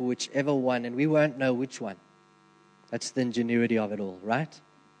stand for whichever one, and we won't know which one. That's the ingenuity of it all, right?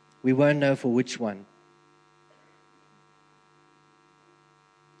 We won't know for which one.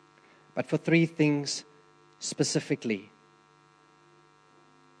 But for three things specifically,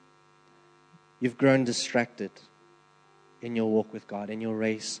 you've grown distracted in your walk with God, in your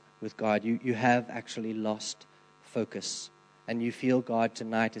race with God. You have actually lost focus. And you feel God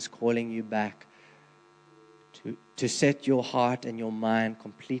tonight is calling you back to set your heart and your mind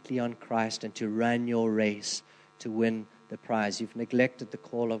completely on Christ and to run your race to win the prize. You've neglected the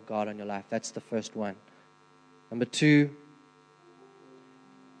call of God on your life. That's the first one. Number two,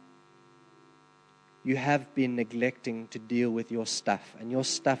 you have been neglecting to deal with your stuff. And your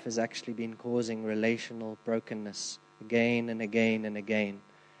stuff has actually been causing relational brokenness again and again and again.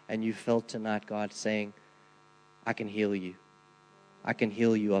 And you felt tonight God saying, I can heal you. I can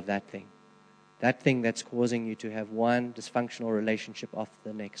heal you of that thing. That thing that's causing you to have one dysfunctional relationship after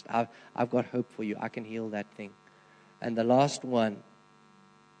the next. I've got hope for you. I can heal that thing. And the last one,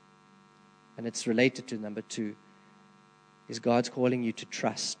 and it's related to number two, is God's calling you to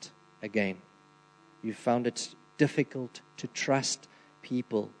trust again. You found it difficult to trust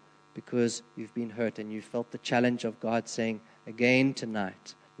people because you've been hurt, and you felt the challenge of God saying, again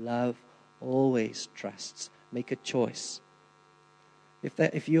tonight, love always trusts. Make a choice.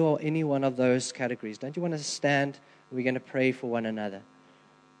 If you are any one of those categories, don't you want to stand? We're going to pray for one another.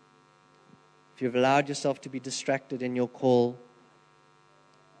 If you've allowed yourself to be distracted in your call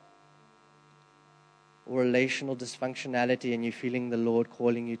or relational dysfunctionality, and you're feeling the Lord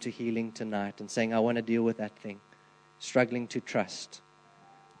calling you to healing tonight and saying, I want to deal with that thing, struggling to trust,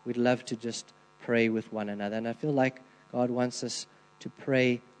 we'd love to just pray with one another. And I feel like God wants us to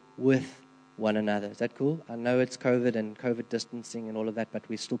pray with one another. Is that cool? I know it's COVID and COVID distancing and all of that, but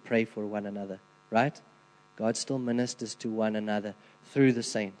we still pray for one another, right? God still ministers to one another through the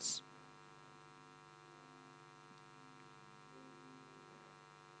saints.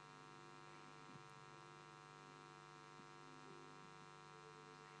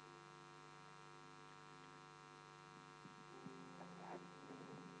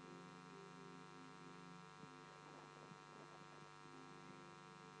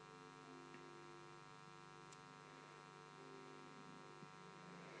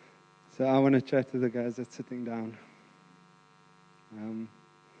 So I want to chat to the guys that's sitting down.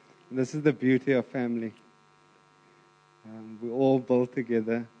 This is the beauty of family. We all build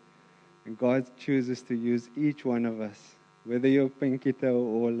together, and God chooses to use each one of us, whether you're a pinky toe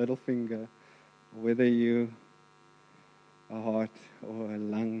or a little finger, or whether you're a heart or a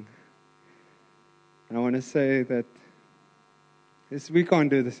lung. And I want to say that we can't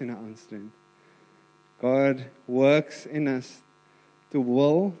do this in our own strength. God works in us to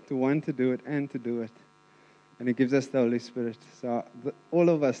will, to want to do it, and to do it. And He gives us the Holy Spirit. So all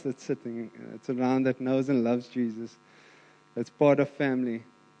of us that's sitting, that's around, that knows and loves Jesus, that's part of family,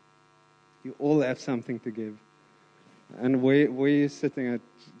 you all have something to give. And where you're sitting at,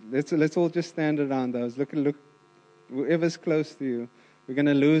 let's all just stand around those. Look, whoever's close to you. We're going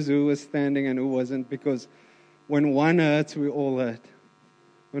to lose who was standing and who wasn't, because when one hurts, we all hurt.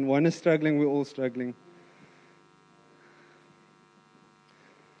 When one is struggling, we're all struggling.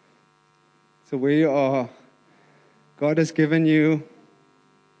 So where you are, God has given you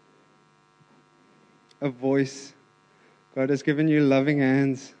a voice. God has given you loving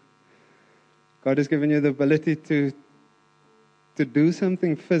hands. God has given you the ability to do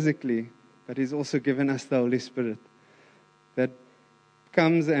something physically, but He's also given us the Holy Spirit that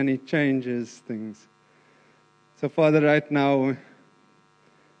comes and He changes things. So, Father, right now,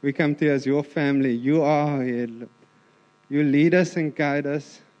 we come to you as your family. You are here. You lead us and guide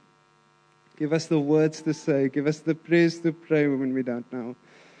us. Give us the words to say. Give us the prayers to pray when we don't know.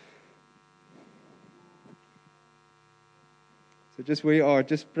 So just where you are,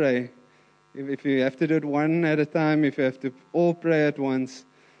 just pray. If you have to do it one at a time, if you have to all pray at once,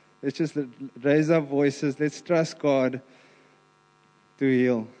 let's just raise our voices. Let's trust God to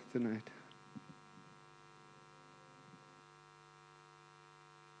heal tonight.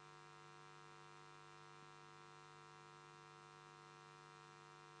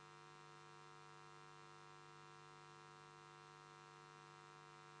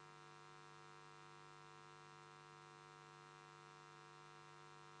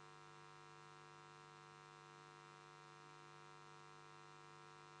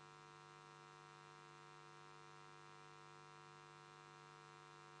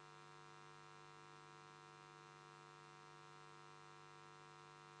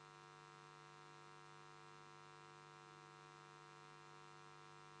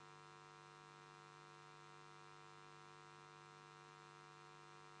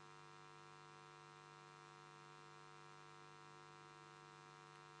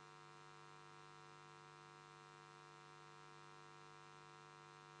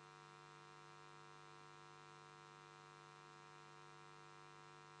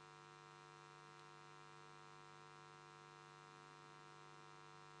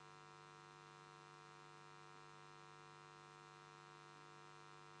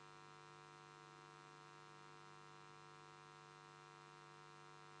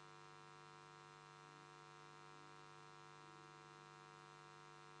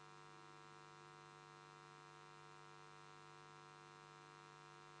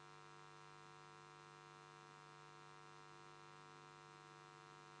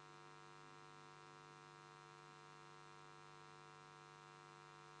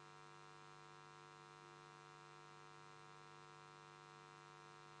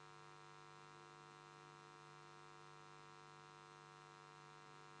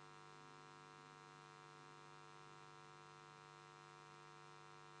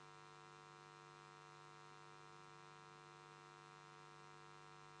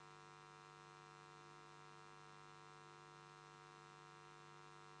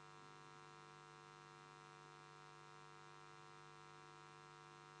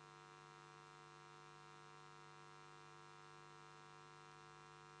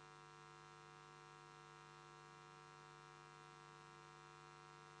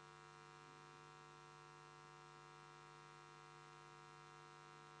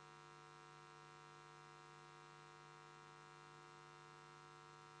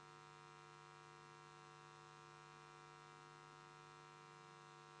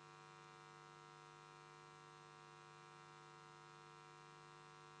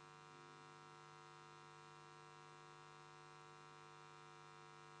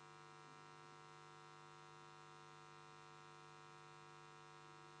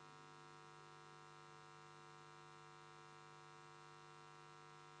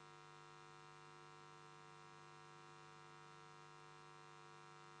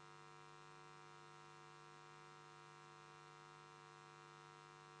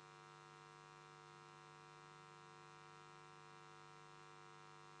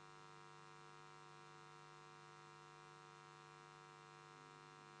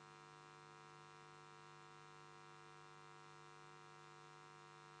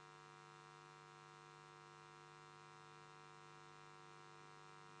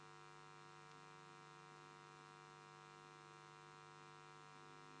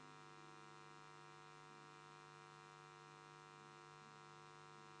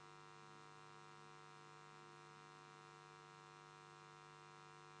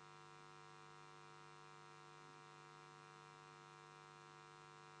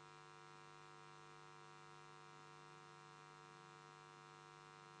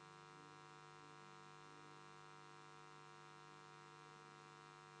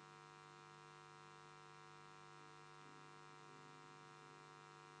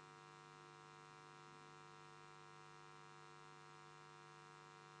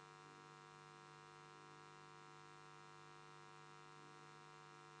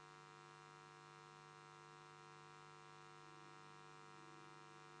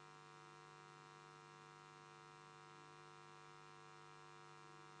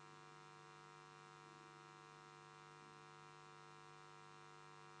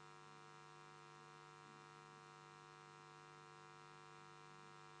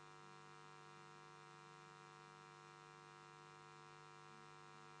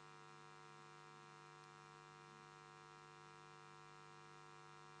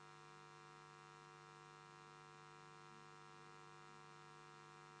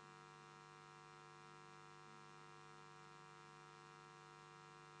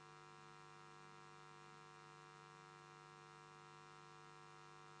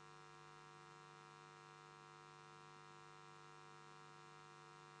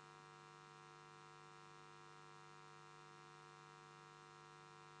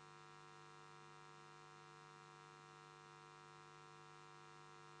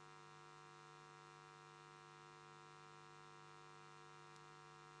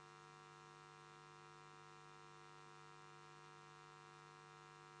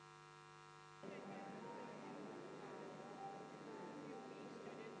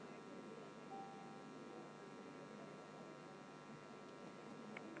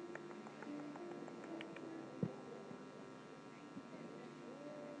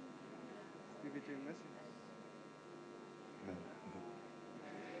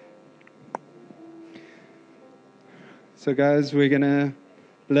 So, guys, we're going to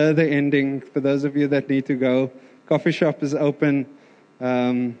blur the ending. For those of you that need to go, coffee shop is open.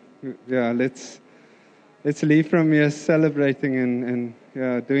 Let's leave from here celebrating and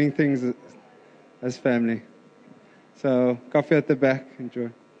doing things as family. So, coffee at the back. Enjoy.